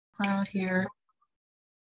cloud here.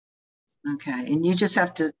 Okay, and you just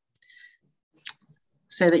have to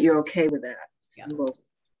say that you're okay with that. Yeah.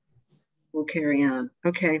 We'll carry on.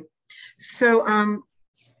 Okay, so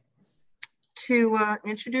to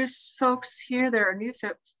introduce folks here, there are new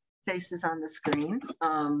faces on the screen.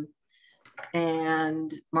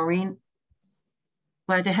 And Maureen,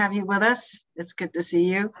 glad to have you with us. It's good to see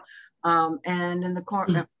you. And in the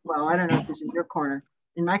corner, well, I don't know if it's in your corner.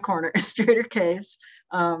 In my corner is Stradder Caves.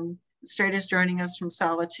 Stradder's joining us from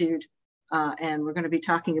Solitude, and we're going to be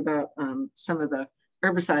talking about some of the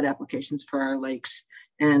herbicide applications for our lakes.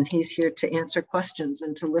 And he's here to answer questions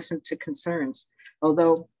and to listen to concerns,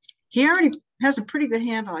 although he already has a pretty good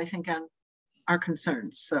handle, I think, on our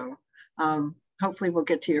concerns. So hopefully we'll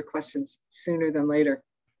get to your questions sooner than later.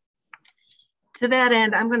 To that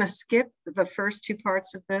end, I'm going to skip the first two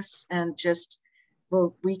parts of this and just,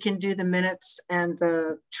 well, we can do the minutes and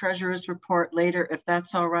the treasurer's report later, if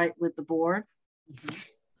that's all right with the board.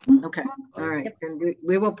 Okay, all right. And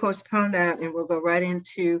we will postpone that and we'll go right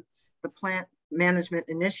into the plant management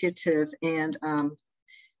initiative. And,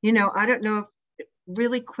 you know, I don't know if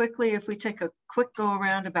really quickly, if we take a quick go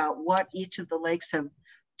around about what each of the lakes have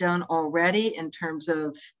done already in terms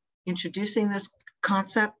of introducing this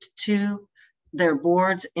concept to their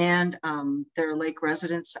boards and their lake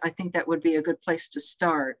residents, I think that would be a good place to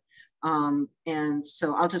start. And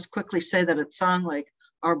so I'll just quickly say that at Song Lake,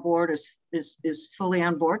 our board is fully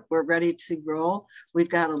on board. We're ready to roll. We've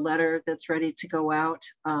got a letter that's ready to go out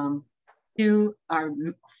to our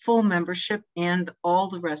full membership and all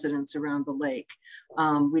the residents around the lake.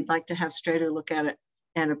 We'd like to have Stradder look at it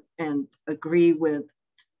and agree with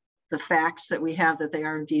the facts that we have, that they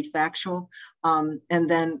are indeed factual. And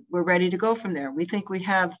then we're ready to go from there. We think we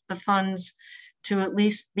have the funds to at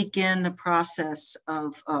least begin the process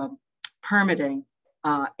of permitting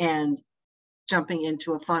and jumping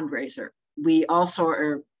into a fundraiser. We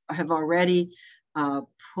also have already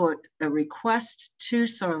put a request to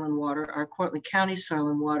Soil and Water, our Cortland County Soil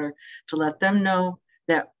and Water, to let them know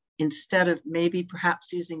that instead of maybe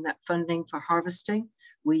perhaps using that funding for harvesting,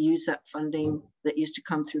 we use that funding that used to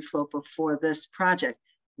come through FLOPA for this project.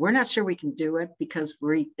 We're not sure we can do it because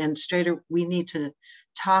we need to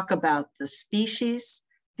talk about the species,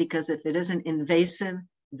 because if it isn't invasive,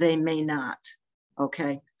 they may not.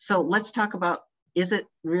 Okay, so let's talk about, is it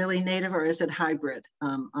really native or is it hybrid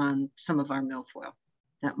on some of our milfoil?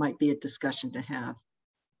 That might be a discussion to have.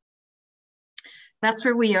 That's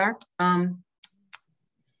where we are.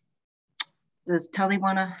 Does Tully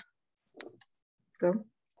want to go?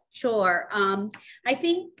 Sure. I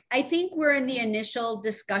think we're in the initial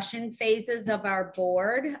discussion phases of our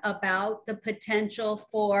board about the potential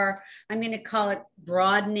for, I'm going to call it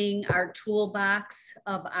broadening our toolbox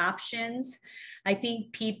of options. I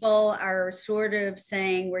think people are sort of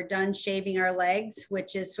saying we're done shaving our legs,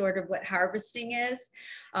 which is sort of what harvesting is.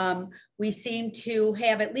 We seem to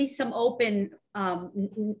have at least some open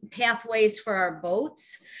pathways for our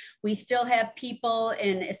boats. We still have people,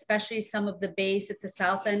 and especially some of the bays at the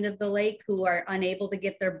south end of the lake, who are unable to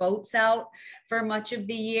get their boats out for much of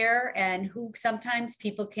the year, and who sometimes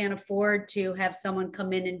people can't afford to have someone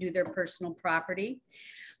come in and do their personal property.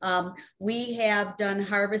 We have done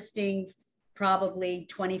harvesting probably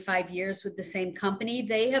 25 years with the same company.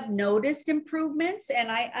 They have noticed improvements,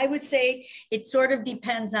 and I would say it sort of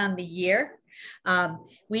depends on the year.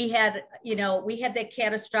 We had that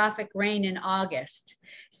catastrophic rain in August.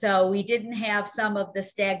 So we didn't have some of the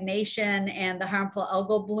stagnation and the harmful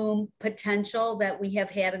algal bloom potential that we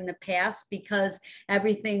have had in the past, because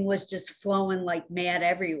everything was just flowing like mad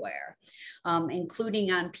everywhere,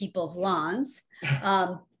 including on people's lawns.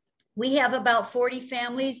 We have about 40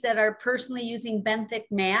 families that are personally using benthic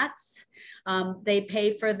mats. They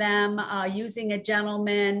pay for them using a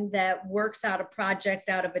gentleman that works out a project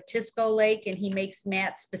out of Atisco Lake, and he makes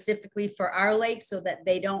mats specifically for our lake so that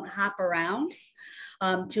they don't hop around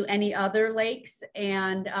to any other lakes.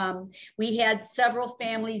 And we had several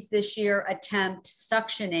families this year attempt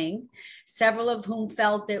suctioning, several of whom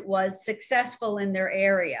felt it was successful in their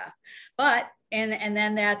area. But, and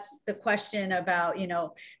then that's the question about,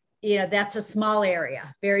 that's a small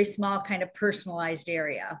area, very small kind of personalized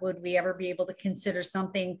area. Would we ever be able to consider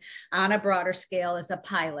something on a broader scale as a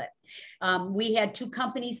pilot? We had 2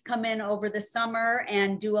 companies come in over the summer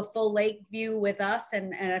and do a full lake view with us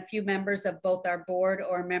and a few members of both our board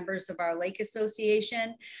or members of our lake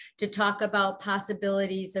association to talk about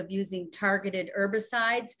possibilities of using targeted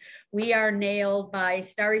herbicides. We are nailed by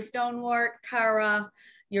starry stonewort, Cara,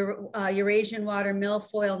 Eurasian water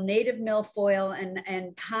milfoil, native milfoil,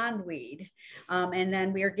 and pondweed. And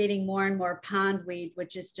then we are getting more and more pondweed,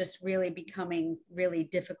 which is just really becoming really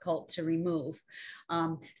difficult to remove.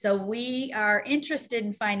 So we are interested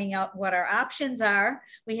in finding out what our options are.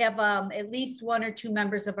 We have at least 1 or 2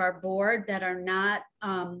 members of our board that are not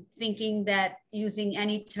thinking that using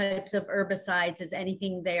any types of herbicides is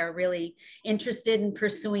anything they are really interested in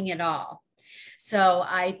pursuing at all. So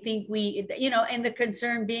I think we, and the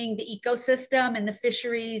concern being the ecosystem and the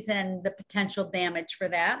fisheries and the potential damage for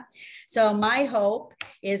that. So my hope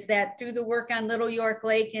is that through the work on Little York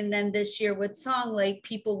Lake and then this year with Song Lake,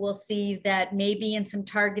 people will see that maybe in some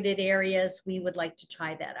targeted areas, we would like to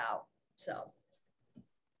try that out. So.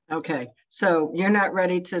 Okay, so you're not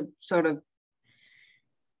ready to sort of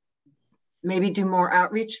maybe do more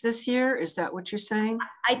outreach this year? Is that what you're saying?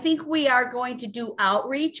 I think we are going to do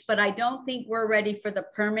outreach, but I don't think we're ready for the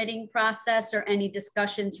permitting process or any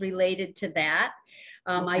discussions related to that.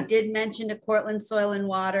 I did mention to Cortland Soil and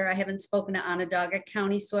Water. I haven't spoken to Onondaga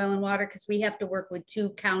County Soil and Water because we have to work with 2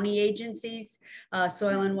 county agencies,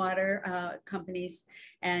 soil and water companies.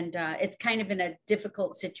 And it's kind of in a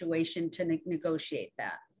difficult situation to negotiate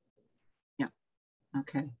that. Yeah,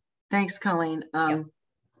 okay. Thanks, Colleen.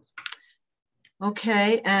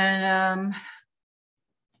 Okay, and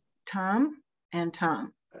Tom.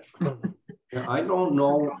 Yeah, I don't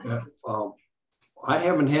know if, I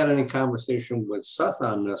haven't had any conversation with Seth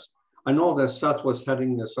on this. I know that Seth was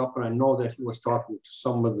heading this up, and I know that he was talking to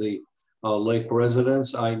some of the lake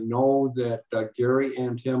residents. I know that Gary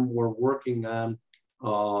and him were working on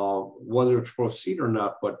whether to proceed or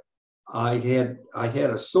not, but I had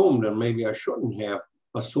assumed, and maybe I shouldn't have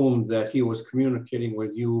assumed, that he was communicating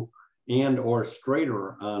with you and or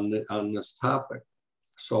Stradder on this topic.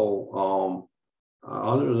 So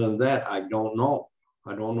other than that, I don't know.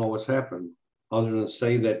 I don't know what's happened, other than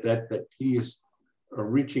say that he is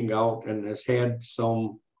reaching out and has had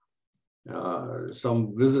some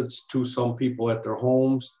visits to some people at their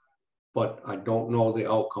homes, but I don't know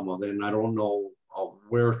the outcome of it, and I don't know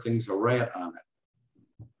where things are at on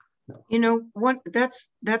it. You know what? That's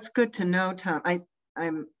good to know, Tom.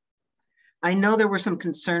 I know there were some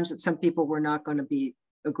concerns that some people were not going to be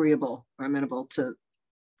agreeable or amenable to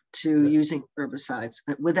using herbicides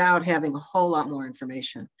without having a whole lot more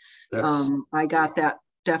information. I got that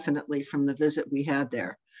definitely from the visit we had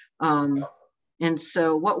there. And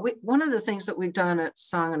so one of the things that we've done at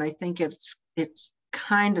Song, and I think it's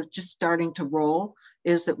kind of just starting to roll,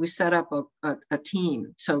 is that we set up a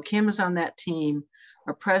team. So Kim is on that team.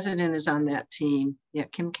 Our president is on that team. Yeah,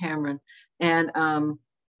 Kim Cameron.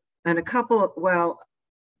 And a couple of, well,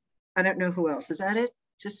 I don't know who else. Is that it?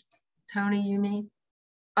 Just Tony, you, me?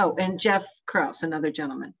 Oh, and Jeff Krause, another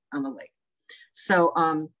gentleman on the lake. So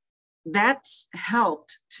that's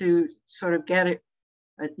helped to sort of get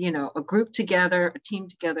a group together, a team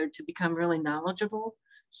together to become really knowledgeable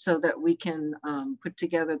so that we can put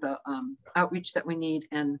together the outreach that we need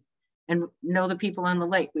and know the people on the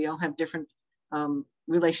lake. We all have different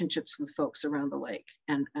relationships with folks around the lake.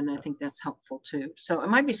 And I think that's helpful too. So it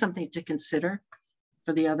might be something to consider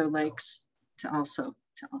for the other lakes to also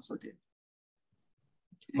do.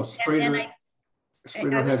 Well, Stradder,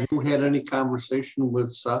 have you had any conversation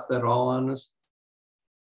with Seth at all on this?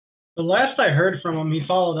 The last I heard from him, he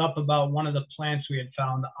followed up about one of the plants we had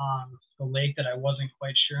found on the lake that I wasn't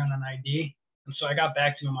quite sure on an ID. And so I got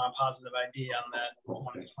back to him on a positive ID on that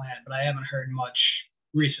one plant, but I haven't heard much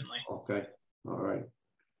recently. Okay, all right.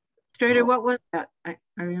 Stradder, what was that? I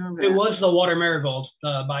remember. It was the water marigold,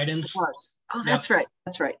 Biden's. It was. Oh, that's right.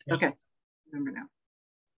 That's right. Yep. Okay, I remember now.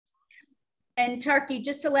 And Tarky,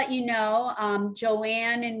 just to let you know,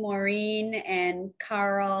 Joanne and Maureen and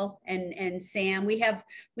Carl and Sam, we have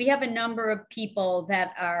a number of people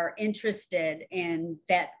that are interested in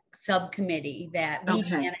that subcommittee, that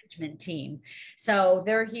weed management team. So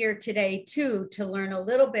they're here today too to learn a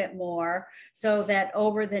little bit more, so that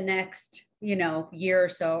over the next year or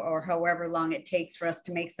so, or however long it takes for us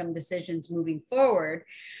to make some decisions moving forward.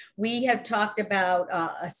 We have talked about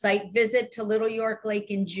a site visit to Little York Lake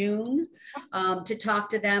in June to talk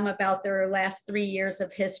to them about their last 3 years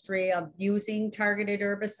of history of using targeted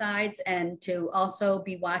herbicides, and to also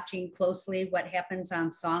be watching closely what happens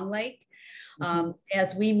on Song Lake.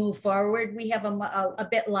 As we move forward, we have a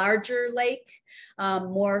bit larger lake,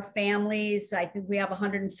 more families. I think we have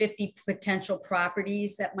 150 potential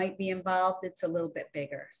properties that might be involved. It's a little bit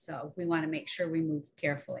bigger. So we want to make sure we move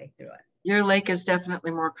carefully through it. Your lake is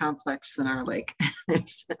definitely more complex than our lake.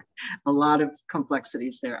 There's a lot of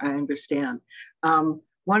complexities there, I understand.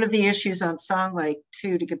 One of the issues on Song Lake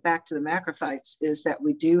too, to get back to the macrophytes, is that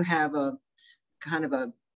we do have a kind of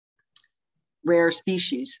a rare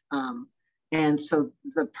species. And so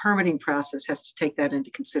the permitting process has to take that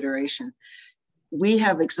into consideration. We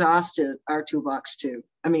have exhausted our toolbox too.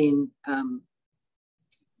 I mean,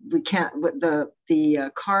 we can't,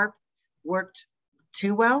 the carp worked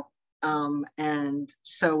too well. And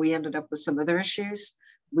so we ended up with some other issues.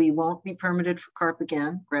 We won't be permitted for carp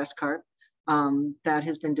again, grass carp. That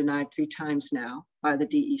has been denied 3 times now by the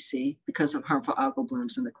DEC because of harmful algal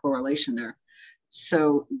blooms and the correlation there.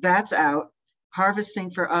 So that's out.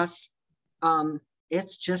 Harvesting for us,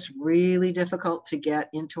 it's just really difficult to get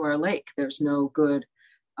into our lake. There's no good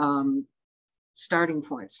starting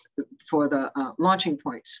points for the launching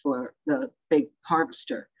points for the big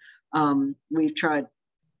harvester. We've tried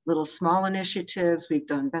little small initiatives. We've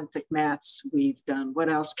done benthic mats. We've done, what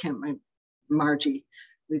else can Margie?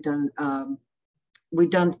 We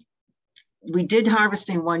did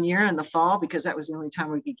harvesting one year in the fall because that was the only time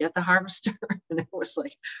we could get the harvester, and it was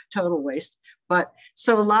like total waste. But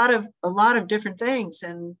so a lot of different things.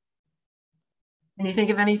 And can you think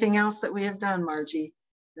of anything else that we have done, Margie?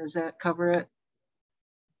 Does that cover it?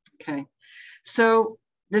 Okay, so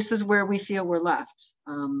this is where we feel we're left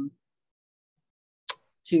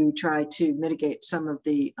to try to mitigate some of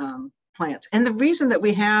the plants. And the reason that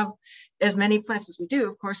we have as many plants as we do,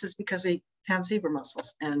 of course, is because we have zebra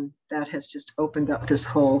mussels, and that has just opened up this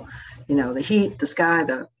whole, you know, the heat, the sky,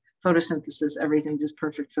 the photosynthesis, everything just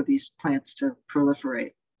perfect for these plants to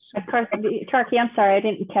proliferate. So. Tarky, I'm sorry, I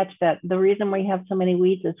didn't catch that. The reason we have so many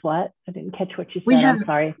weeds is what? I didn't catch what you said. I'm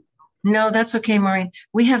sorry. No, that's okay, Maureen.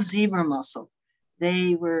 We have zebra mussel.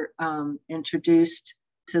 They were introduced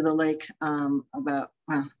to the lake about,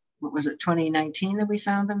 well, what was it, 2019 that we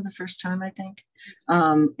found them the first time, I think.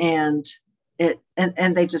 And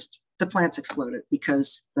they just, the plants exploded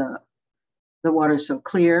because the water is so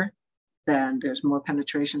clear, then there's more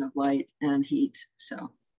penetration of light and heat. So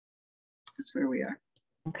that's where we are.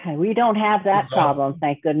 Okay, we don't have that problem,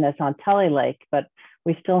 thank goodness, on Tully Lake, but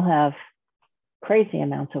we still have crazy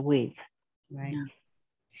amounts of weeds. Right. Yeah.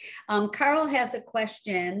 Carl has a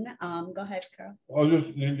question. Go ahead, Carl. Well,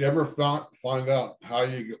 did you ever find out how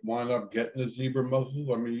you wind up getting the zebra mussels?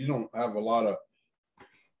 I mean, you don't have a lot of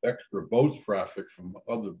extra boat traffic from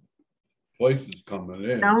other places coming in.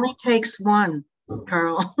 It only takes one,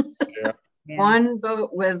 Carl. Yeah. Yeah. One boat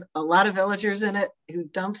with a lot of villagers in it who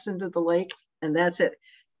dumps into the lake, and that's it.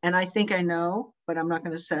 And I think I know, but I'm not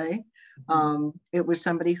going to say. It was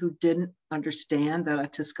somebody who didn't understand that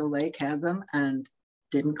Atisco Lake had them and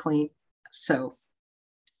didn't clean. So,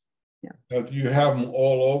 yeah. Now, do you have them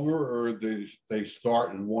all over, or they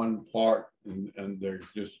start in one part and they're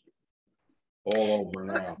just all over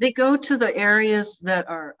now? They go to the areas that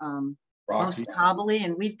are most cobbly,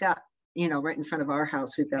 and we've got, you know, right in front of our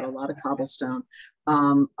house, we've got a lot of cobblestone,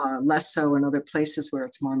 less so in other places where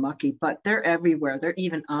it's more mucky, but they're everywhere. They're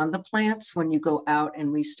even on the plants when you go out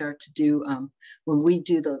and we start to do, when we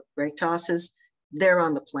do the rake tosses, they're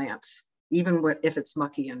on the plants, even if it's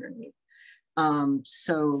mucky underneath.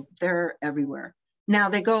 So they're everywhere. Now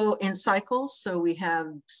they go in cycles. So we have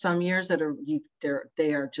some years that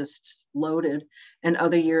they are just loaded, and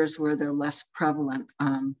other years where they're less prevalent.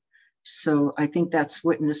 So I think that's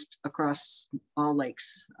witnessed across all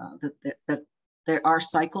lakes, that there are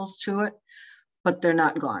cycles to it, but they're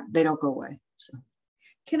not gone. They don't go away. So.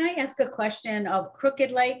 Can I ask a question of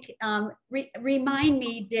Crooked Lake? Remind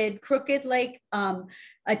me, did Crooked Lake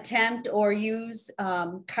attempt or use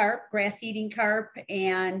carp, grass-eating carp,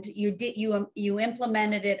 and you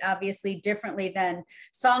implemented it obviously differently than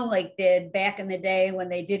Song Lake did back in the day when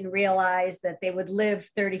they didn't realize that they would live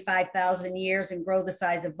 35,000 years and grow the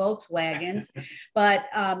size of Volkswagens. But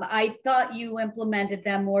I thought you implemented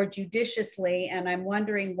them more judiciously, and I'm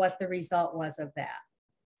wondering what the result was of that.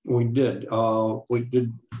 We did. I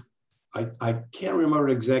can't remember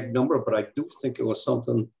the exact number, but I do think it was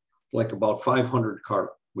something like about 500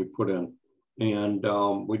 carp we put in. And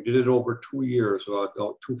we did it over 2 years,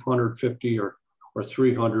 250 or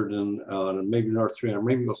 300 and maybe another 300,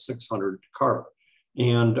 maybe 600 carp.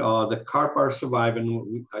 And the carp are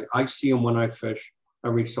surviving. I see them when I fish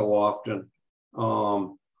every so often.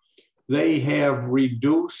 They have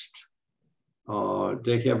reduced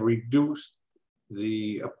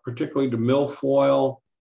particularly the milfoil,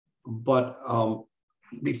 but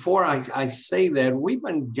before I say that, we've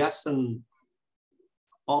been guessing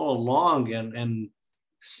all along, and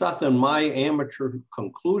Seth and my amateur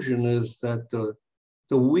conclusion is that the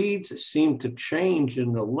weeds seem to change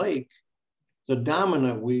in the lake. The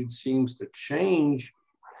dominant weed seems to change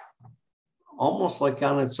almost like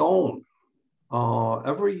on its own.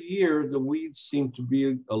 Every year, the weeds seem to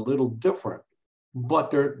be a little different.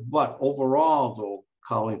 But overall, though,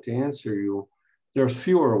 Colleen, to answer you, there's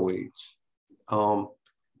fewer weeds. And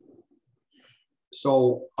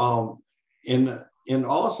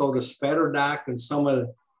also the spatter dock and some of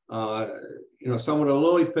some of the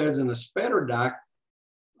lily pads and the spatter dock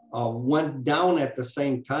went down at the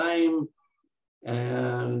same time,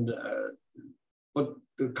 and but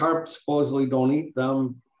the carp supposedly don't eat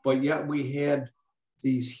them, but yet we had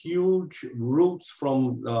these huge roots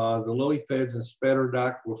from the lily pads and spatter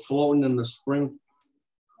dock were floating in the spring.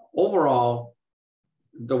 Overall,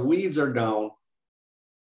 the weeds are down.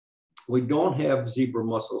 We don't have zebra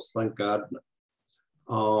mussels, thank God.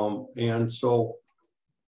 And so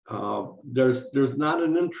there's not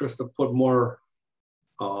an interest to put more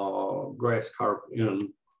grass carp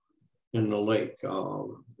in the lake.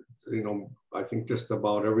 I think just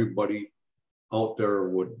about everybody out there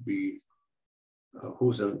would be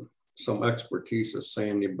who's in some expertise is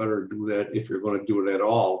saying you better do that if you're going to do it at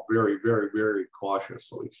all, very, very, very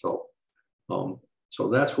cautiously. So, so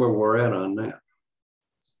that's where we're at on that.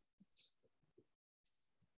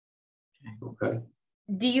 Okay.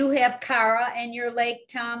 Do you have Cara in your lake,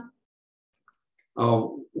 Tom?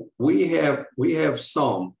 We have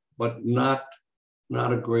some, but not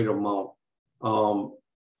a great amount.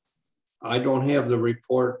 I don't have the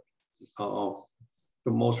report, the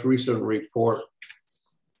most recent report,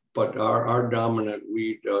 but our dominant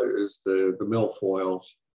weed is the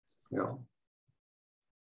milfoils. Yeah.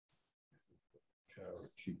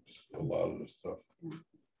 Keeps a lot of the stuff.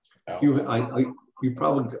 You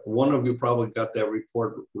probably, one of you probably got that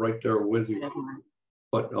report right there with you,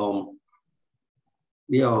 but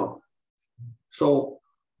yeah. So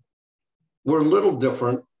we're a little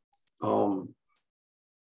different.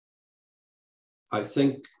 I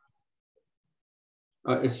think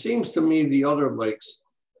it seems to me the other lakes,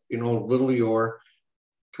 Little York,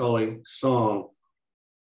 Tully, Song,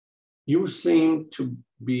 you seem to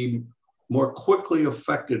be more quickly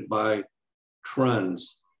affected by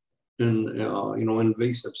trends in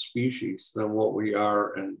invasive species than what we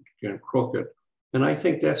are in Crooked. And I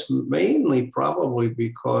think that's mainly probably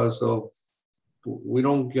because of we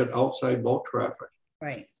don't get outside boat traffic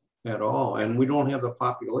at all. And we don't have the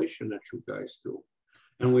population that you guys do.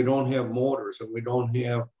 And we don't have motors, and we don't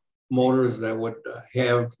have motors that would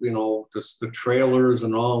have, the trailers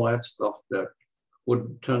and all that stuff that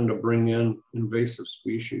would tend to bring in invasive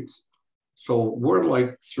species. So we're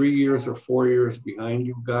like 3 years or 4 years behind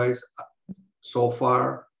you guys so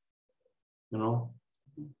far,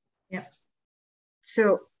 Yeah.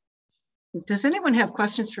 So does anyone have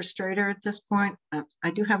questions for Stradder at this point?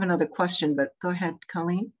 I do have another question, but go ahead,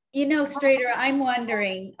 Colleen. Stradder, I'm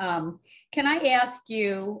wondering, can I ask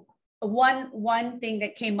you one thing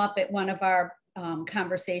that came up at one of our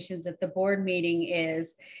conversations at the board meeting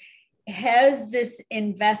is, has this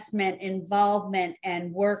investment, involvement,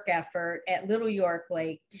 and work effort at Little York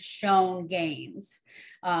Lake shown gains?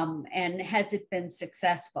 And has it been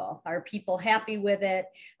successful? Are people happy with it,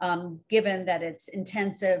 given that it's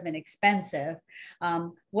intensive and expensive?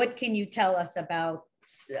 What can you tell us about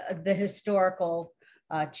the historical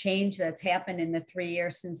change that's happened in the 3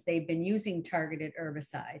 years since they've been using targeted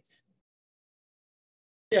herbicides?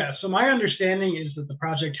 Yeah, so my understanding is that the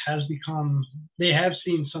project they have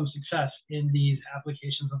seen some success in these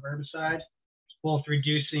applications of herbicide, both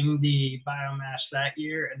reducing the biomass that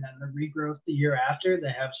year and then the regrowth the year after.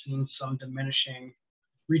 They have seen some diminishing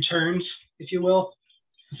returns, if you will.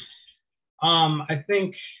 I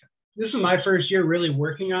think this is my first year really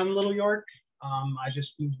working on Little York. I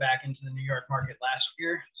just moved back into the New York market last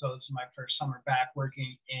year. So this is my first summer back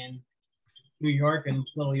working in New York and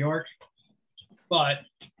Little York. But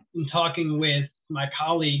in talking with my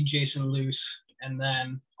colleague, Jason Luce, and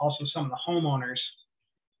then also some of the homeowners,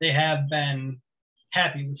 they have been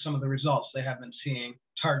happy with some of the results they have been seeing.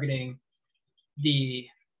 Targeting the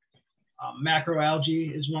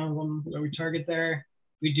macroalgae is one of them that we target there.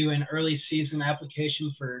 We do an early season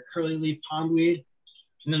application for curly leaf pondweed.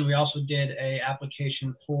 And then we also did a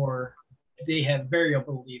application for, they have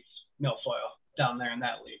variable leaf milfoil down there in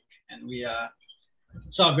that leaf. And we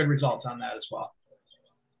saw good results on that as well.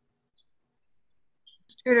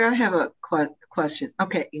 I have a question.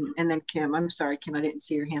 Okay, and then Kim, I'm sorry, Kim, I didn't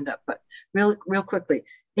see your hand up, but real quickly,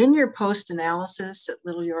 in your post-analysis at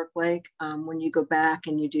Little York Lake, when you go back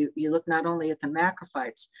and you look not only at the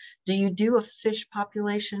macrophytes, do you do a fish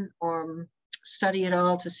population or study at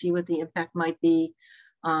all to see what the impact might be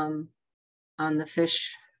on the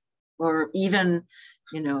fish, or even,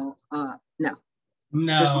 no?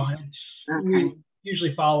 No, just, okay. We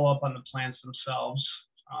usually follow up on the plants themselves.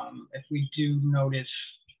 If we do notice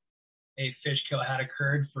a fish kill had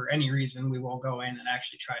occurred for any reason, we will go in and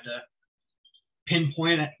actually try to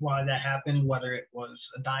pinpoint why that happened, whether it was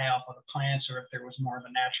a die-off of the plants or if there was more of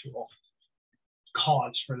a natural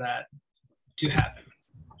cause for that to happen.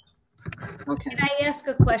 Okay. Can I ask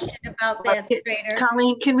a question about that, Stradder?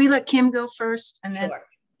 Colleen, can we let Kim go first? And then sure.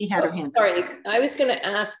 He had her hand. Sorry, I was going to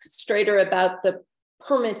ask Stradder about the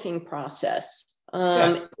permitting process.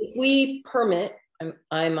 If we permit,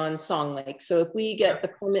 I'm on Song Lake, so if we get the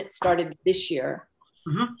permit started this year,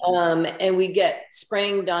 and we get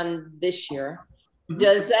spraying done this year,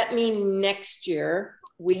 does that mean next year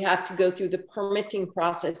we have to go through the permitting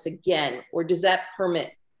process again, or does that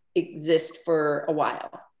permit exist for a while?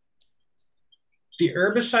 The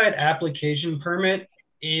herbicide application permit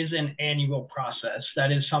is an annual process.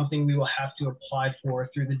 That is something we will have to apply for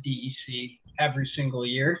through the DEC every single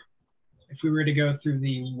year. If we were to go through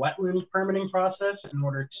the wetland permitting process in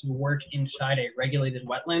order to work inside a regulated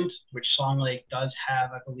wetland, which Song Lake does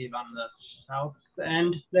have, I believe, on the south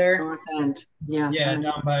end there. North end, yeah. Yeah,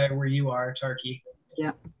 down by where you are, Tarky.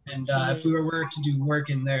 Yeah. And if we were to do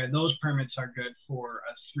work in there, those permits are good for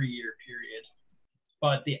a 3-year period.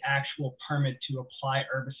 But the actual permit to apply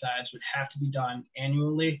herbicides would have to be done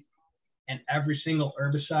annually. And every single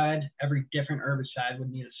herbicide, every different herbicide would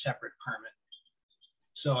need a separate permit.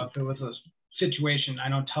 So if it was a situation, I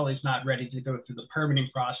know Tully's not ready to go through the permitting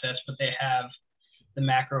process, but they have the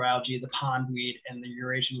macroalgae, the pondweed, and the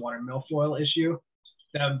Eurasian water milfoil issue.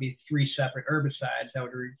 That would be 3 separate herbicides that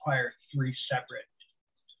would require 3 separate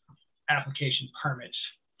application permits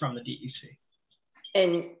from the DEC.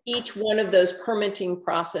 And each one of those permitting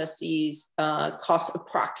processes costs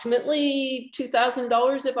approximately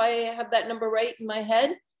 $2,000, if I have that number right in my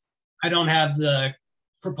head. I don't have the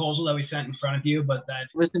proposal that we sent in front of you, but that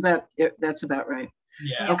was that's about right.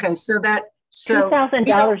 Yeah. Okay, so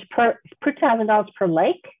 $2,000 per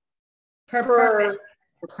lake? Per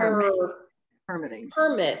permitting.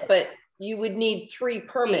 Permit, but you would need 3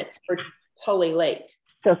 permits for Tully Lake.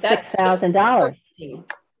 So $6,000.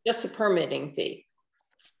 Just a permitting fee.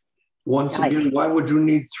 Once again, why would you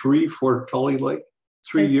need 3 for Tully Lake?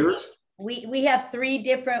 3 years? We have 3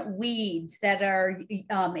 different weeds that are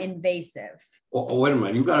invasive. Oh, wait a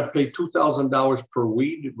minute. You got to pay $2,000 per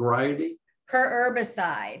weed variety? Per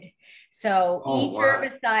herbicide. So each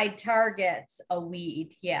herbicide targets a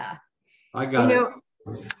weed. Yeah. I got it.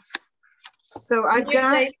 So I've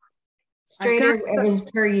got... Stradder, it was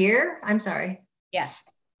per year? I'm sorry. Yes.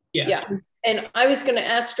 Yeah. And I was going to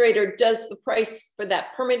ask Stradder, does the price for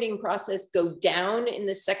that permitting process go down in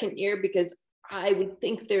the 2nd year? Because I would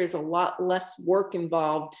think there's a lot less work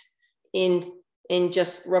involved in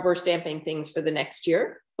just rubber stamping things for the next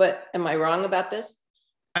year. But am I wrong about this?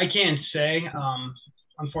 I can't say.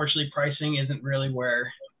 Unfortunately, pricing isn't really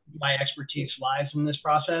where my expertise lies in this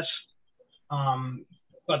process.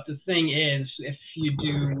 But the thing is, if you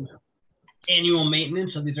do annual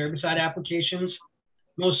maintenance of these herbicide applications,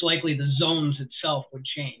 most likely the zones itself would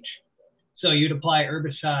change. So you'd apply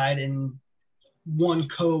herbicide in one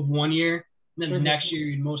cove 1 year, and then the next year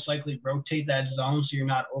you'd most likely rotate that zone so you're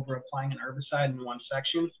not over applying an herbicide in one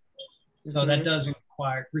section. So that does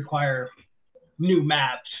require new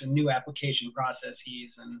maps and new application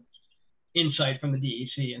processes and insight from the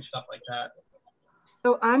DEC and stuff like that.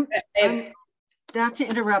 So I'm not to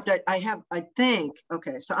interrupt, I think,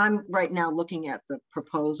 okay, so I'm right now looking at the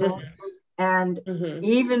proposal. And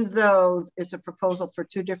even though it's a proposal for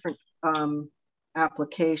 2 different herbicides,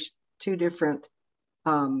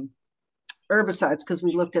 because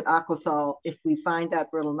we looked at aquathol, if we find that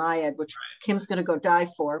brittle naiad, which Kim's going to go die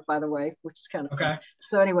for, by the way, which is kind of fun.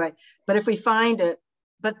 So anyway, but if we find it,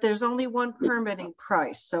 but there's only 1 permitting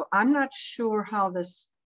price. So I'm not sure how this,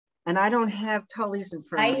 and I don't have Tully's in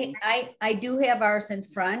front of me. I do have ours in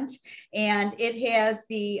front, and it has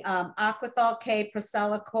the aquathol K,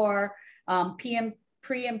 Procelicor,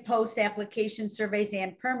 pre and post application surveys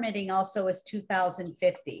and permitting also is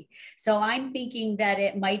 $2,050. So I'm thinking that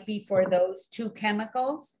it might be for those 2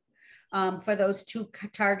 chemicals, for those 2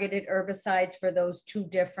 targeted herbicides, for those 2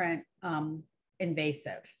 different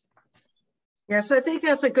invasives. Yes, I think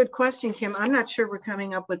that's a good question, Kim. I'm not sure we're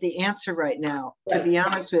coming up with the answer right now, to be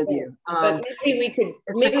honest with you. But maybe we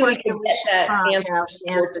could get that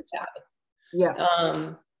answer. Yeah.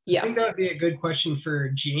 I think that would be a good question for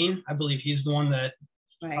Gene. I believe he's the one that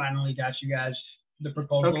finally got you guys the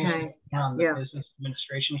proposal on the business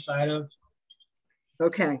administration side of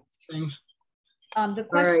things. All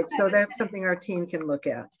right, so that's something our team can look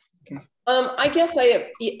at. Okay. I guess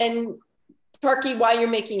and Tarky, while you're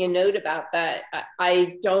making a note about that,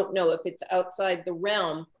 I don't know if it's outside the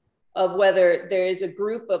realm of whether there is a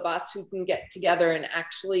group of us who can get together and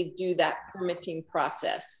actually do that permitting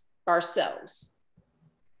process ourselves.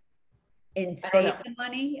 And save the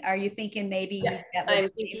money? Are you thinking maybe? Yeah, I'm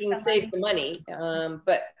thinking save the money,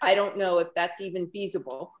 but I don't know if that's even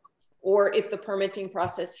feasible, or if the permitting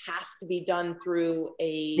process has to be done through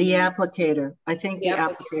the applicator. I think the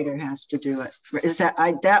applicator has to do it. Is that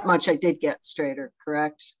that much I did get, Stradder,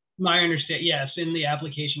 correct? My understanding, yes, in the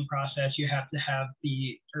application process, you have to have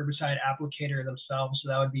the herbicide applicator themselves. So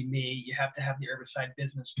that would be me. You have to have the herbicide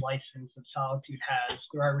business license that Solitude has.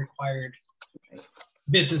 There are required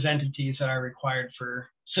business entities that are required for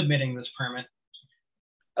submitting this permit.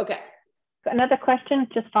 Okay. Another question,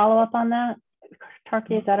 just follow up on that.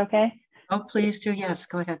 Tarky, is that okay? Oh, please do. Yes,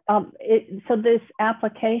 go ahead. So this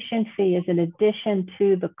application fee is in addition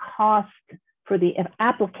to the cost for the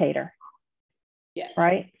applicator. Yes.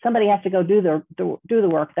 Right. Somebody has to go do the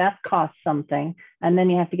work. That costs something, and then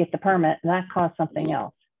you have to get the permit, and that costs something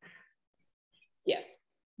else. Yes.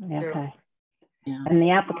 Yeah, okay. Yeah. And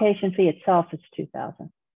the application fee itself is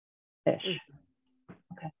 $2,000-ish.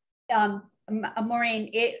 Okay.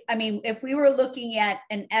 Maureen, I mean, if we were looking at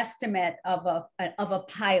an estimate of a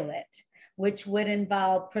pilot, which would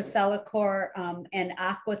involve Procelicor and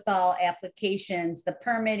Aquathol applications, the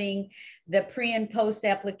permitting, the pre and post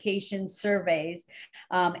application surveys,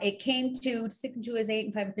 it came to 6 and 2 is 8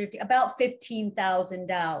 and 5 and 13, about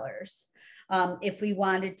 $15,000 if we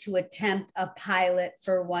wanted to attempt a pilot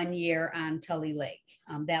for 1 year on Tully Lake.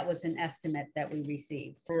 That was an estimate that we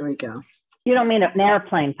received. There we go. You don't mean an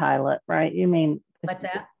airplane pilot, right? You mean what's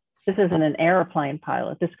that? This isn't an airplane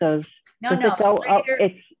pilot. This goes. No.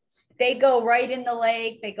 They go right in the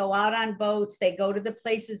lake. They go out on boats. They go to the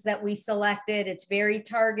places that we selected. It's very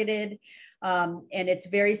targeted, and it's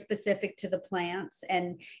very specific to the plants.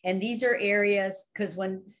 And these are areas, because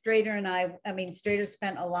when Stradder and I mean, Stradder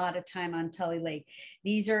spent a lot of time on Tully Lake.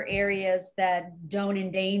 These are areas that don't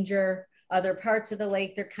endanger other parts of the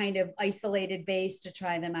lake. They're kind of isolated base to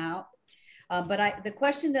try them out. But the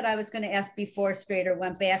question that I was going to ask before Stradder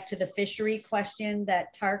went back to the fishery question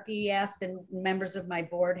that Tarky asked, and members of my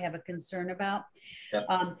board have a concern about. Yep.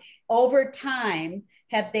 Over time,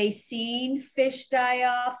 have they seen fish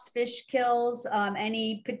die-offs, fish kills,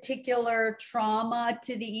 any particular trauma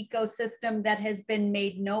to the ecosystem that has been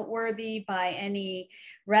made noteworthy by any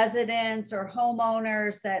residents or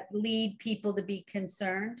homeowners that lead people to be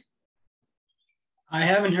concerned? I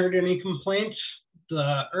haven't heard any complaints.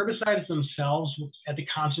 The herbicides themselves at the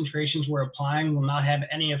concentrations we're applying will not have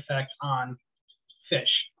any effect on fish.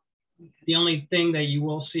 The only thing that you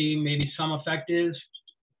will see maybe some effect is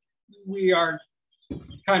we are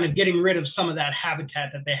kind of getting rid of some of that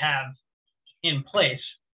habitat that they have in place.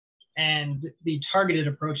 And the targeted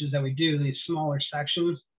approaches that we do, these smaller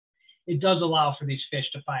sections, it does allow for these fish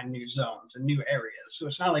to find new zones and new areas. So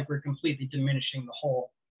it's not like we're completely diminishing the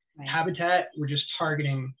whole habitat. We're just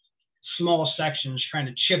targeting small sections, trying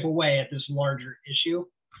to chip away at this larger issue.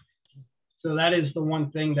 So that is the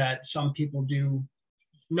one thing that some people do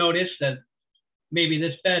notice, that maybe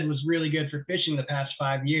this bed was really good for fishing the past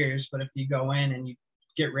 5 years, but if you go in and you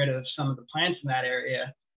get rid of some of the plants in that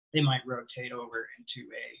area, they might rotate over into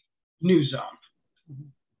a new zone.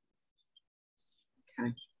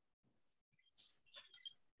 Okay.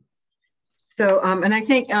 So, and I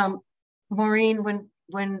think, Maureen,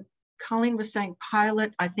 when Colleen was saying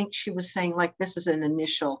pilot, I think she was saying like this is an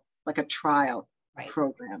initial, like a trial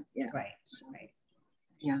program. Yeah. Right. So,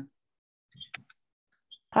 yeah.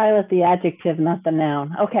 Pilot, the adjective, not the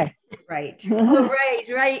noun. Okay. Right. Oh,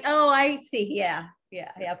 right. Oh, I see. Yeah.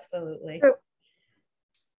 Absolutely. So,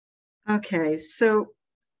 okay. So,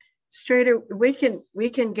 Stradder, we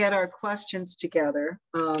can get our questions together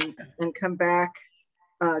and come back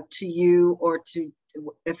to you, or to,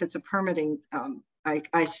 if it's a permitting.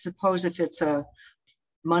 I suppose if it's a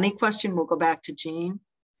money question, we'll go back to Jean.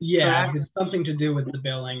 Yeah, if it's something to do with the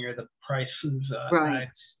billing or the prices, right.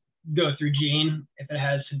 Go through Jean. If it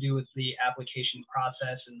has to do with the application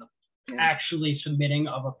process and the actually submitting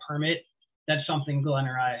of a permit, that's something Glenn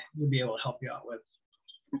or I would be able to help you out with.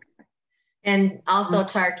 And also,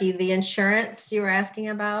 Tarky, the insurance you were asking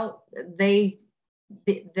about, the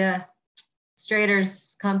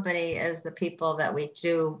Stradder's company is the people that we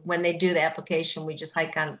do, when they do the application, we just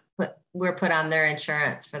we're put on their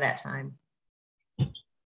insurance for that time.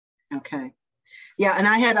 Okay. Yeah, and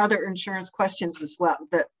I had other insurance questions as well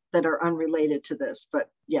that are unrelated to this,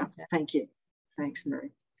 but yeah, thank you. Thanks,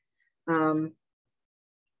 Mary.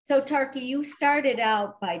 So Tarky, you started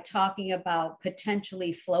out by talking about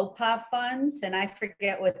potentially FLOPA funds, and I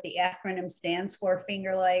forget what the acronym stands for,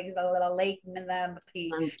 Finger Lakes,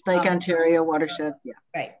 Lake Ontario Watershed, yeah.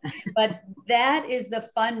 Right, but that is the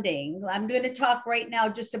funding. I'm going to talk right now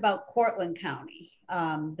just about Cortland County,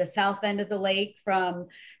 the south end of the lake, from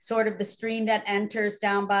sort of the stream that enters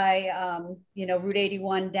down by, you know, Route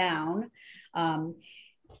 81 down.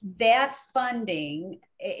 That funding,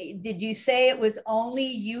 did you say it was only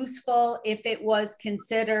useful if it was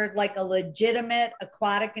considered like a legitimate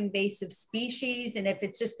aquatic invasive species? And if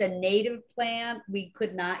it's just a native plant, we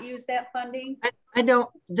could not use that funding? I don't,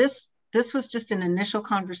 this was just an initial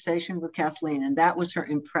conversation with Kathleen, and that was her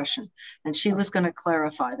impression. And she was going to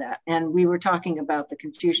clarify that. And we were talking about the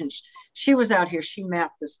confusion. She was out here, she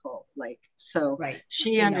mapped this whole lake. So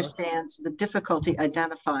she understands the difficulty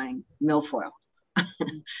identifying milfoil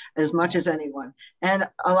as much as anyone. And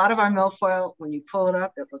a lot of our milfoil, when you pull it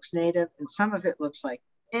up, it looks native, and some of it looks like,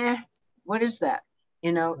 what is that?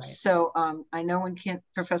 You know, so I know when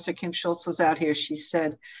Professor Kim Schultz was out here, she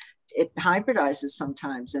said it hybridizes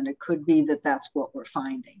sometimes, and it could be that that's what we're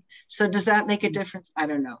finding. So does that make a difference? I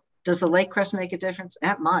don't know. Does the lake crest make a difference?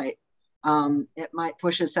 That might. It might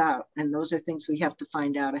push us out, and those are things we have to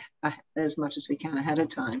find out as much as we can ahead of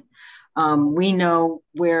time. We know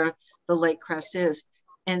where the lake crest is,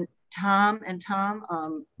 and Tom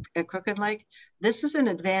at Crooked Lake, this is an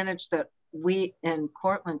advantage that we in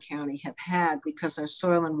Cortland County have had, because our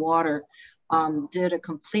soil and water did a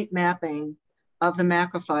complete mapping of the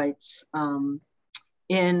macrophytes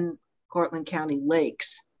in Cortland County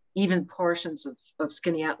lakes, even portions of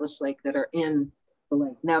Skinny Atlas Lake that are in the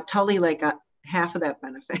lake. Now Tully Lake got half of that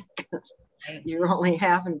benefit because you're only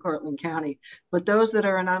half in Cortland County, but those that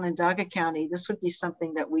are in Onondaga County, this would be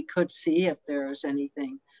something that we could see if there is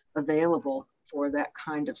anything available for that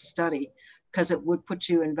kind of study, because it would put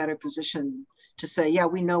you in better position to say, yeah,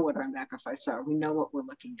 we know what our macrophytes are. We know what we're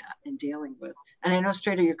looking at and dealing with. And I know,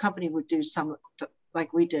 Stradder, your company would do some,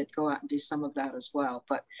 like we did, go out and do some of that as well.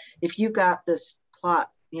 But if you got this plot,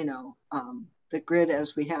 you know, the grid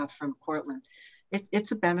as we have from Cortland,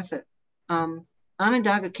 it's a benefit.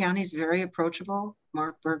 Onondaga County is very approachable.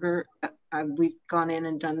 Mark Berger, we've gone in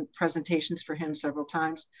and done presentations for him several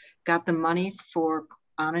times, got the money for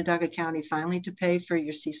Onondaga County finally to pay for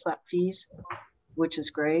your CSLAP fees, which is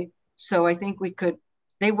great. So I think we could,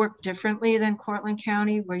 they work differently than Cortland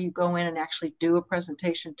County, where you go in and actually do a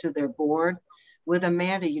presentation to their board. With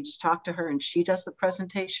Amanda, you just talk to her and she does the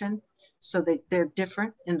presentation. So they're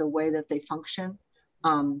different in the way that they function.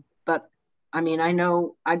 But I mean, I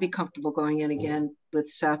know I'd be comfortable going in again with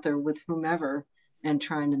Seth or with whomever and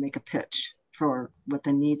trying to make a pitch for what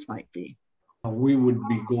the needs might be. We would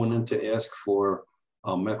be going in to ask for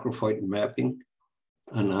macrophyte mapping.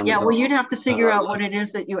 Yeah, well, you'd have to figure out what it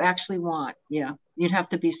is that you actually want. Yeah, you'd have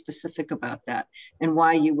to be specific about that and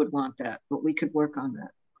why you would want that, but we could work on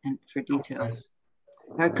that and for details.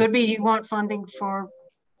 Okay. It could be you want funding for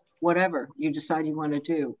whatever you decide you want to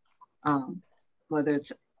do, whether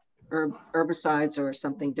it's herbicides or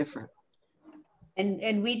something different.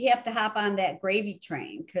 And we'd have to hop on that gravy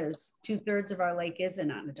train, because 2/3 of our lake is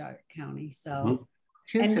in Onondaga County. So,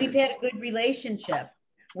 and we've had a good relationship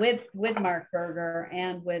with Mark Berger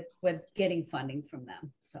and with getting funding from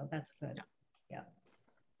them. So that's good. Yeah.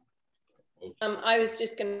 I was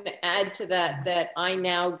just going to add to that I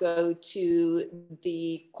now go to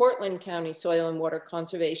the Cortland County Soil and Water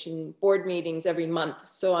Conservation Board meetings every month.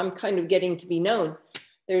 So I'm kind of getting to be known.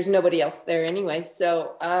 There's nobody else there anyway.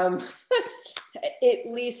 So at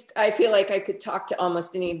least I feel like I could talk to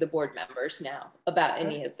almost any of the board members now about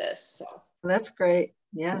any of this. So that's great.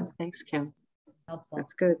 Yeah, thanks, Kim. Helpful.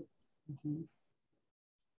 That's good. Mm-hmm.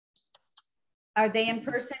 Are they in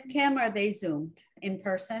person, Kim? Or are they Zoomed in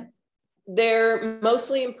person? They're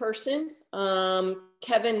mostly in person.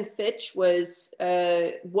 Kevin Fitch was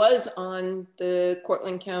on the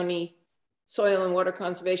Cortland County Soil and Water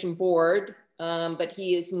Conservation Board, but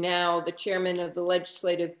he is now the chairman of the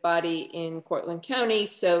legislative body in Cortland County.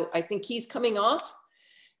 So I think he's coming off.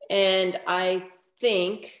 And I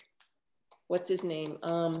think, what's his name?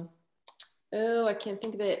 Oh, I can't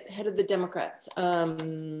think of it. Head of the Democrats.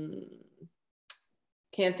 Can't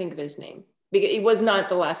think of his name. Because it was not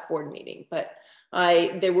the last board meeting, but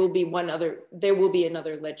there will be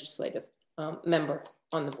another legislative member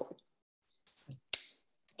on the board.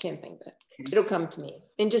 Can't think of it. It'll come to me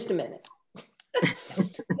in just a minute.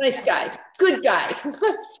 Nice guy, good guy.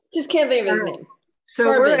 Just can't think of his name. So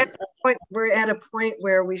we're at a point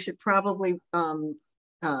where we should probably kind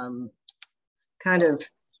of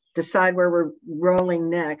decide where we're rolling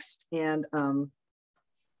next. And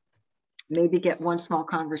maybe get one small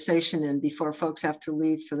conversation in before folks have to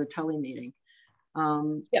leave for the tele meeting.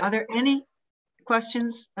 Yeah. Are there any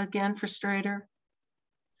questions again for Stradder?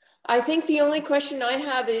 I think the only question I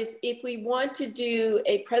have is if we want to do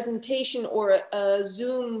a presentation or a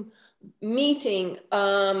Zoom meeting,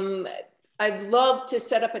 I'd love to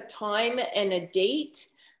set up a time and a date.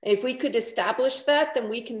 If we could establish that, then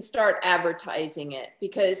we can start advertising it,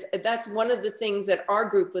 because that's one of the things that our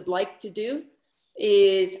group would like to do,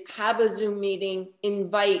 is have a Zoom meeting,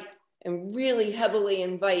 invite and really heavily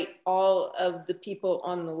invite all of the people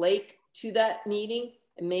on the lake to that meeting,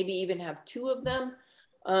 and maybe even have 2 of them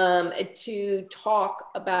to talk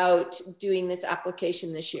about doing this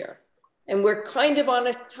application this year. And we're kind of on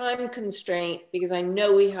a time constraint because I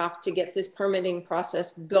know we have to get this permitting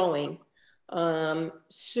process going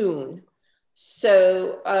soon.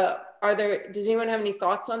 So does anyone have any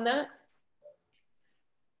thoughts on that?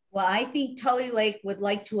 Well, I think Tully Lake would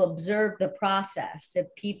like to observe the process.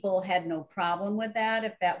 If people had no problem with that,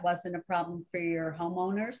 if that wasn't a problem for your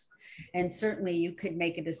homeowners, and certainly you could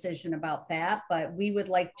make a decision about that, but we would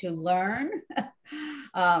like to learn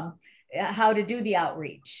how to do the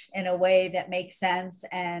outreach in a way that makes sense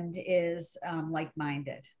and is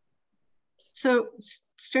like-minded. So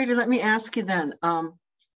Stradder, let me ask you then,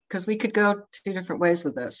 because we could go 2 different ways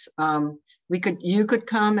with this. You could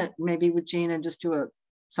come maybe with Jean and just do a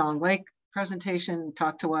Song Lake presentation,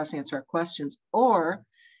 talk to us, answer our questions, or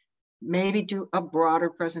maybe do a broader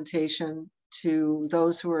presentation to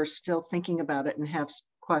those who are still thinking about it and have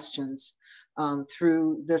questions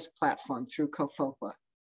through this platform, through COFOPA,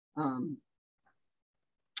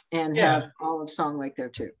 and have all of Song Lake there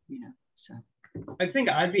too, you know. So I think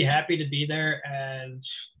I'd be happy to be there as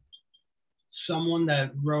someone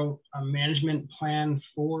that wrote a management plan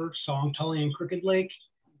for Song, Tully, and Crooked Lake.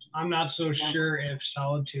 I'm not so sure if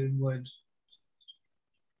Solitude would,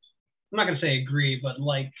 I'm not going to say agree, but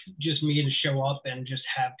like just me to show up and just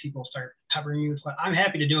have people start covering you. I'm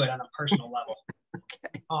happy to do it on a personal level.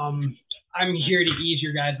 Okay. I'm here to ease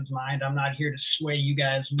your guys' mind. I'm not here to sway you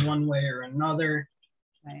guys one way or another.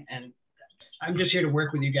 Right. And I'm just here to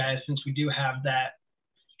work with you guys since we do have that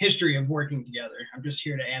history of working together. I'm just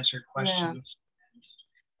here to answer questions. Yeah.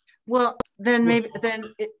 Well, then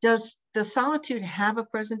does Solitude have a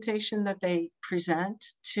presentation that they present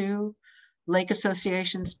to lake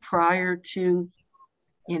associations prior to,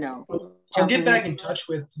 you know? I'll get back in touch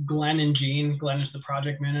with Glenn and Jean. Glenn is the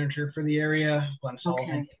project manager for the area. Glenn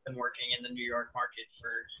Sullivan has been working in the New York market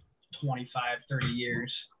for 25, 30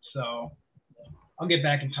 years. So I'll get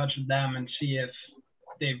back in touch with them and see if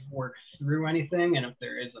they've worked through anything and if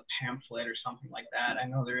there is a pamphlet or something like that. I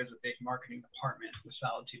know there is a big marketing department with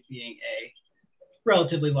Solitude being a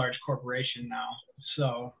relatively large corporation now.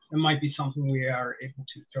 So it might be something we are able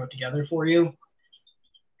to throw together for you.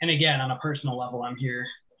 And again, on a personal level, I'm here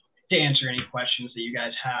to answer any questions that you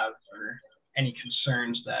guys have or any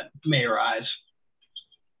concerns that may arise.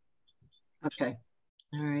 Okay.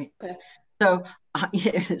 All right. Okay. So,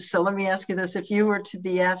 so let me ask you this. If you were to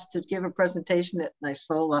be asked to give a presentation at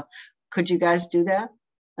NYSFOLA, could you guys do that?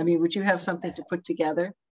 I mean, would you have something to put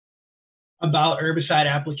together? About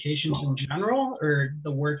herbicide applications in general, or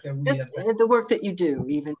the work that we just have? The work that you do,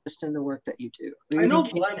 even just in the work that you do. I know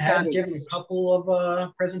Glenn has given a couple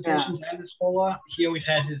of presentations at NYSFOLA. He always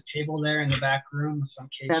had his table there in the back room with some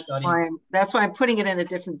case studies. That's why I'm putting it in a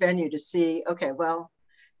different venue to see, okay, well,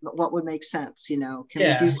 what would make sense, you know? Can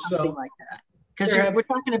we do something like that? Because we're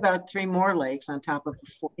talking about 3 more lakes on top of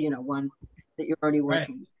the 4, you know, one that you're already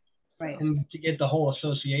working. Right. And to get the whole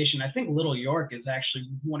association, I think Little York is actually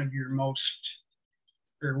one of your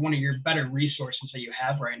better resources that you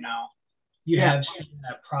have right now. You have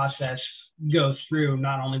that process go through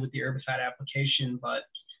not only with the herbicide application, but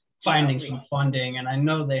finding some funding. And I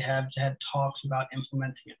know they have had talks about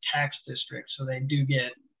implementing a tax district, so they do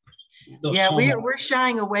get those. Yeah, we're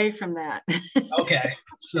shying away from that. Okay,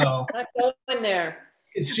 so Not going there.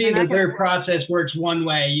 You can see that their process works one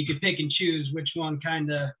way. You could pick and choose which one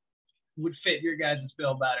kind of would fit your guys'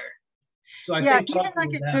 bill better. So I think even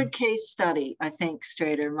like a good case study, I think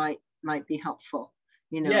Stradder might be helpful.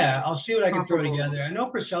 You know. Yeah, I'll see what I can throw together. I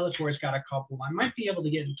know Priscillatore's got a couple. I might be able to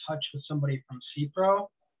get in touch with somebody from CPRO,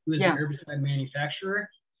 who is an herbicide manufacturer.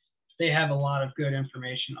 They have a lot of good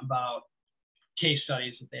information about case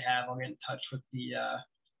studies that they have. I'll get in touch with the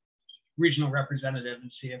regional representative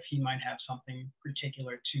and see if he might have something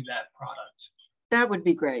particular to that product. That would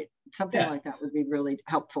be great. Something like that would be really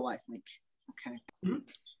helpful, I think. Okay. Mm-hmm.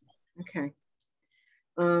 Okay.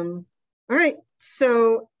 All right.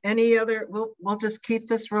 So any other, we'll just keep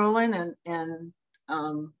this rolling and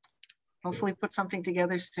hopefully put something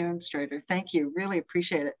together soon, Stradder. Thank you. Really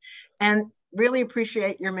appreciate it. And really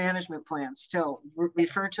appreciate your management plans still.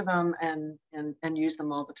 Refer to them and use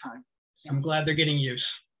them all the time. So, I'm glad they're getting use.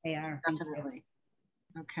 They are. definitely.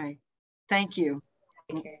 Okay. Thank you.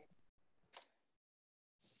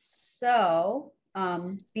 So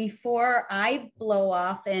before I blow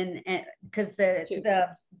off, and because the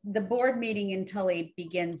board meeting in Tully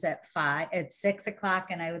begins at 6 o'clock,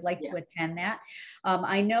 and I would like to attend that.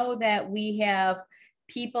 I know that we have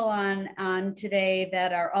people on today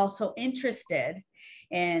that are also interested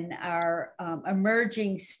in our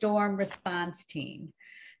emerging storm response team.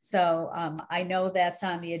 So I know that's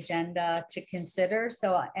on the agenda to consider.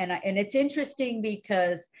 So, and it's interesting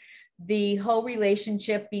because the whole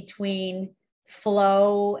relationship between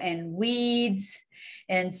flow and weeds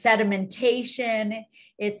and sedimentation,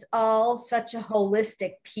 it's all such a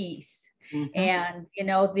holistic piece. Mm-hmm. And, you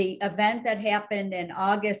know, the event that happened in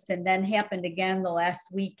August and then happened again the last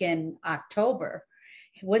week in October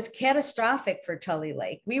was catastrophic for Tully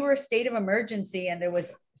Lake. We were a state of emergency, and there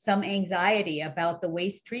was some anxiety about the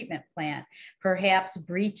waste treatment plant perhaps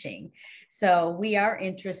breaching. So we are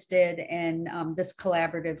interested in this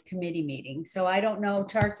collaborative committee meeting. So I don't know,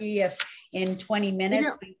 Tarky, if in 20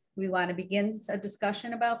 minutes we want to begin a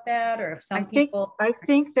discussion about that, or if I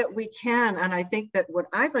think that we can. And I think that what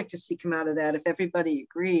I'd like to see come out of that, if everybody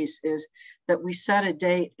agrees, is that we set a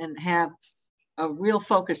date and have a real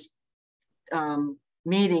focused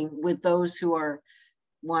meeting with those who are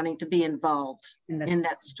wanting to be involved in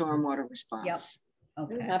that stormwater response. Yep.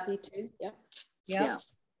 Okay. I'm happy to. Yep. Yeah.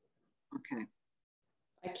 Okay.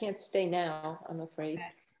 I can't stay now, I'm afraid. Okay.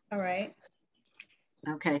 All right.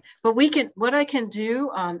 Okay. But what I can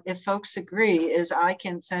do, if folks agree, is I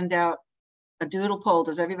can send out a doodle poll.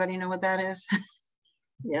 Does everybody know what that is?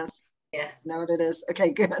 Yes. Yeah. Know what it is? Okay,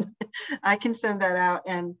 good. I can send that out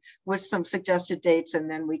and with some suggested dates, and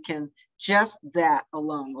then we can just that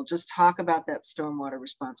alone. We'll just talk about that stormwater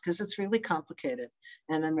response because it's really complicated.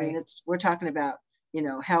 And I mean, we're talking about, you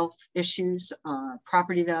know, health issues,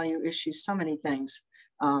 property value issues, so many things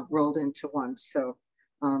rolled into one. So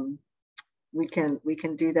we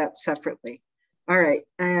can do that separately. All right.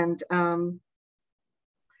 And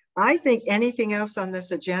I think anything else on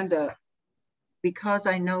this agenda, because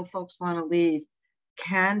I know folks want to leave,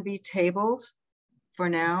 can be tabled for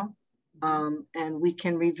now. And we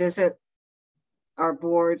can revisit our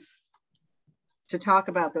board to talk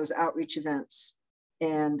about those outreach events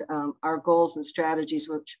and our goals and strategies,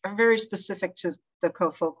 which are very specific to the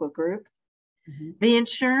co-focal group. Mm-hmm. The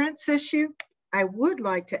insurance issue, I would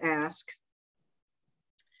like to ask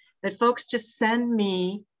that folks just send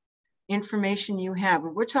me information you have.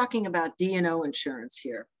 And we're talking about D&O insurance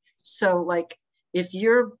here. So like if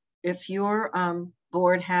your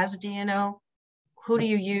board has D&O, who do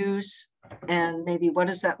you use? And maybe what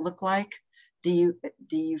does that look like? Do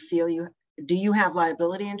you have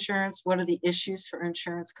liability insurance? What are the issues for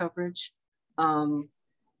insurance coverage?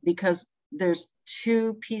 Because there's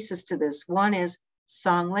two pieces to this. One is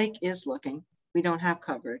Song Lake is looking. We don't have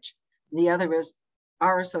coverage. The other is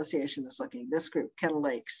our association is looking, this group, Kettle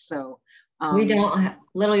Lakes. So we don't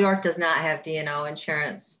Little York does not have D&O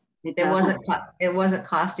insurance. It wasn't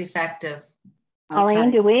cost effective.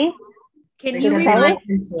 Colleen, do we? Can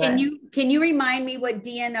you remind me what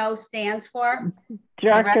D&O stands for?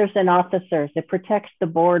 Directors and officers. It protects the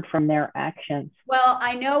board from their actions. Well,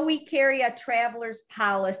 I know we carry a traveler's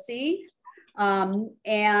policy,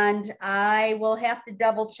 and I will have to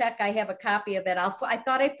double check. I have a copy of it. I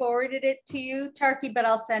thought I forwarded it to you, Tarky, but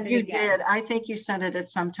I'll send it again. You did. I think you sent it at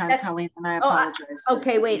some time, Colleen, and I apologize.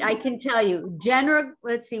 Okay, wait, I can tell you.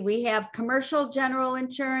 Let's see, we have commercial general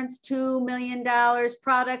insurance, $2 million,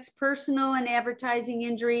 products, personal and advertising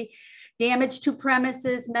injury, damage to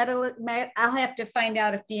premises, I'll have to find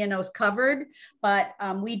out if D&O is covered, but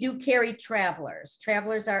we do carry travelers.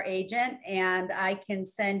 Travelers are agent, and I can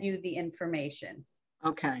send you the information.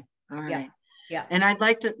 Okay, all right. Yeah. And I'd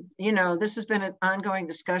like to, you know, this has been an ongoing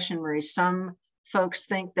discussion, Marie. Some folks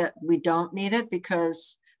think that we don't need it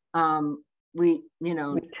because we, you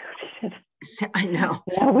know, I know.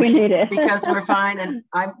 Yeah, we need it. Because we're fine. And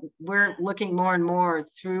we're looking more and more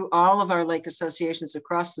through all of our lake associations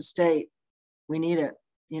across the state. We need it.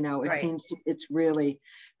 You know, it seems it's really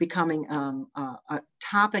becoming a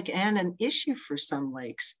topic and an issue for some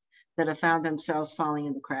lakes that have found themselves falling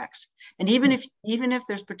in the cracks. And even if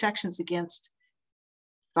there's protections against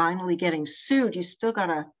finally getting sued, you still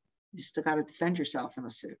gotta defend yourself in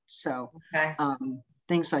a suit. So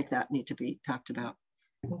things like that need to be talked about.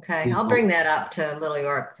 Okay, I'll bring that up to Little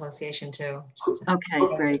York Association too.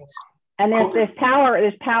 Okay, great. And there's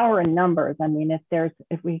power in numbers. I mean,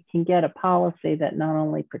 if we can get a policy that not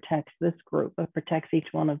only protects this group, but protects each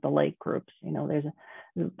one of the lake groups, you know, there's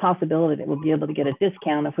a possibility that we'll be able to get a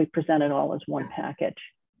discount if we present it all as one package.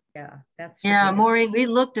 Yeah, that's yeah, Maureen, we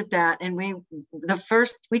looked at that, and we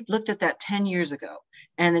looked at that 10 years ago,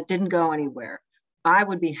 and it didn't go anywhere. I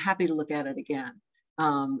would be happy to look at it again.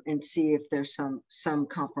 And see if there's some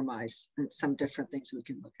compromise and some different things we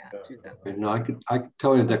can look at too. And I could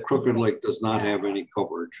tell you that Crooked Lake does not have any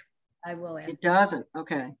coverage. I will. It doesn't.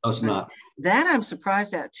 Okay. Does not. That I'm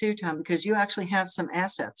surprised at too, Tom, because you actually have some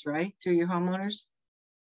assets, right, through your homeowners.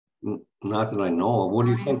 Not that I know of. What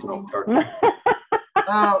do you think about Turkey?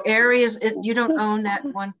 Oh, areas. You don't own that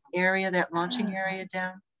one area, that launching area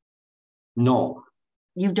down. No.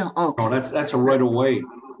 You don't. Oh. No, that's a right of way.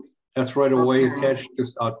 That's right away attached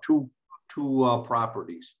to two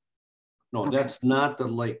properties. No, that's not the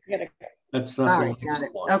lake. That's not the lake. Got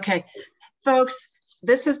it. Okay, folks,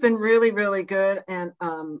 this has been really, really good, and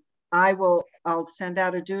I'll send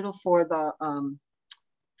out a doodle for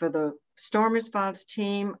the storm response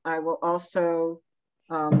team. I will also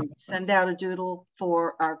send out a doodle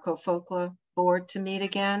for our COFOCLA board to meet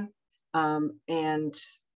again, and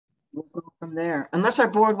we'll go from there. Unless our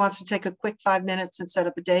board wants to take a quick 5 minutes and set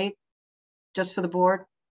up a date just for the board.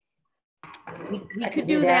 We could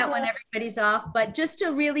do that when everybody's off, but just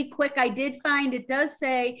a really quick, I did find it does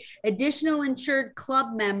say additional insured club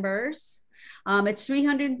members. It's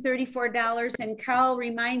 $334. And Carl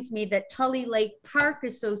reminds me that Tully Lake Park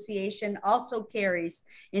Association also carries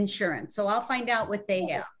insurance. So I'll find out what they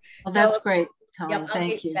have. Well, that's great. Colin, Yep,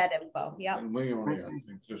 thank you. That info. Yep. And we only, I think,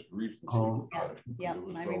 just recently.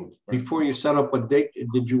 Before you set up a date,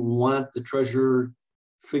 did you want the treasurer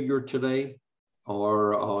figure today?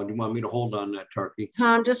 Or do you want me to hold on that, Turkey?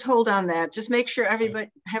 Tom, just hold on that. Just make sure everybody,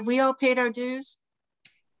 have we all paid our dues?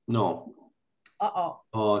 No.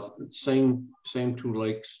 Same two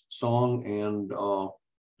lakes, Song and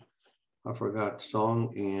I forgot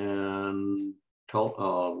Song and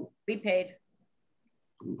we paid.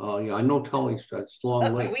 Yeah, I know Tully's, that's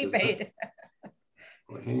Long Lake. We paid.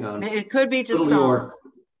 Hang on. It could be just Little Song. York.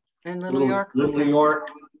 And Little York.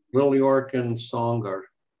 Little York and Song are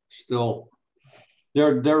still,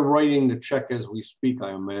 they're writing the check as we speak,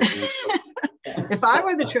 I imagine. If I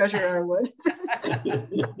were the treasurer, I would.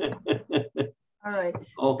 All right.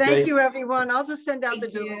 Okay. Thank you, everyone. I'll just send out the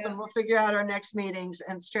doodles and we'll figure out our next meetings,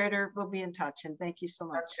 and Stradder will be in touch. And thank you so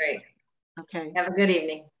much. That's great. Okay. Have a good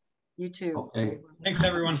evening. You too. Okay. Thanks,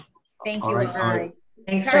 everyone. Thank All you. right. All right.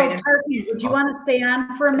 Thanks, So, Rita. Turkey, would you want to stay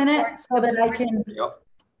on for a minute so that I can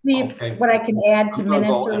see Okay. what I can add to I'm gonna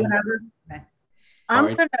minutes go or and- whatever? I'm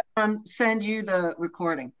right. gonna send you the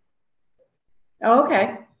recording. Oh,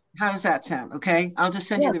 okay. How does that sound? Okay. I'll just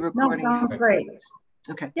send you the No, recording. sounds great.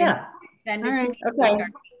 Okay. Yeah. Send All it to right. me. Okay.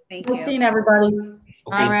 Thank We'll you. see everybody. Okay,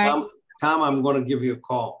 All right. Tom, I'm going to give you a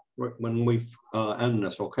call when we end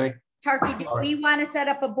this, okay? Turkey, do we want to set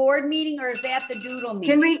up a board meeting or is that the doodle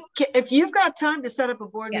meeting? If you've got time to set up a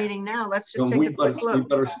board Yeah. meeting now, let's just Then take we a quick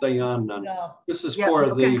better look. stay on then. No. This is Yeah, for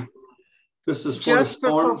okay. this is for Just the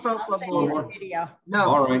for storm. I'll COFOCLA send you the board. video. No,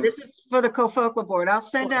 All right. this is for the COFOCLA board. I'll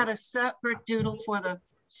send out a separate doodle for the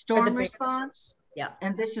storm big- response. Yeah.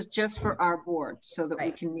 And this is just for our board so that we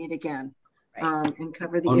Right. can meet again Right. and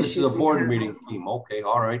cover the Oh, issues. this is a we board have. meeting team. Okay,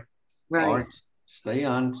 all right. Right. All right. Stay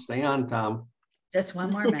on, Tom. Just one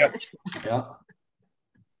more minute. Yeah.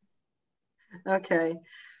 Okay.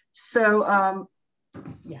 So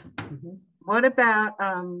Yeah. Mhm. what about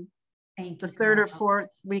Thank the you. 3rd or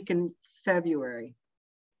 4th week in February?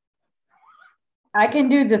 I can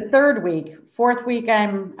do the 3rd week. 4th week,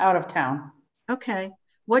 I'm out of town. Okay.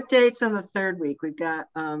 What dates on the 3rd week? We've got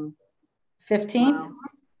 15th,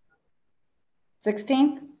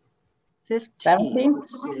 16th, 15th. 17th.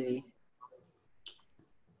 Let's see.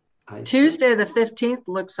 I Tuesday the 15th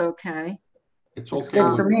looks okay. It's okay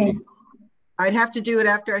good for with me. I'd have to do it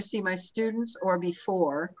after I see my students or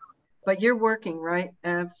before, but you're working, right,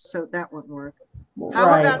 Ev? So that wouldn't work. How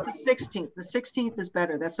Right. about the 16th? The 16th is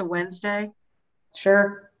better. That's a Wednesday,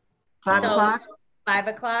 Sure. 5 So- o'clock. 5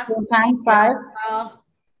 o'clock. Same time, 5? Well,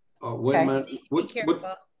 Wait a Okay. minute. be What,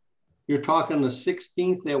 careful. you're talking the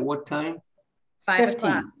 16th at what time? 5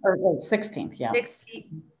 o'clock. 15th, or 16th, yeah.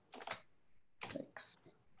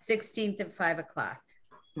 16th at 5 o'clock.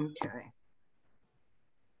 Okay.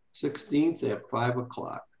 16th at 5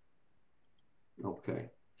 o'clock. Okay.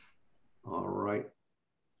 All right.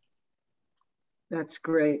 That's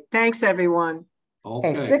great. Thanks, everyone. Okay,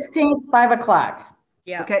 Okay. 16th, 5 o'clock.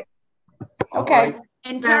 Yeah. Okay. All Okay. right.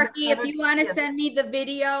 And Have- Turkey, have if a- you want to yes. send me the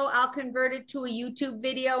video, I'll convert it to a YouTube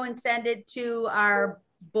video and send it to our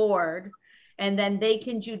board, and then they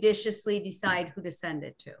can judiciously decide who to send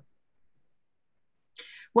it to.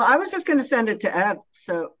 Well, I was just going to send it to Eb.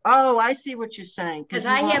 So, oh, I see what you're saying. Because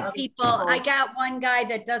I have people, I got one guy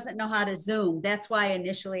that doesn't know how to Zoom. That's why I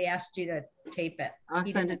initially asked you to tape it. I'll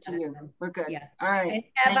send it to you. We're good. Yeah. All right. And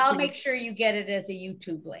Eb, I'll make sure you get it as a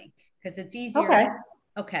YouTube link because it's easier. Okay.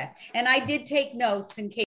 Okay. And I did take notes in case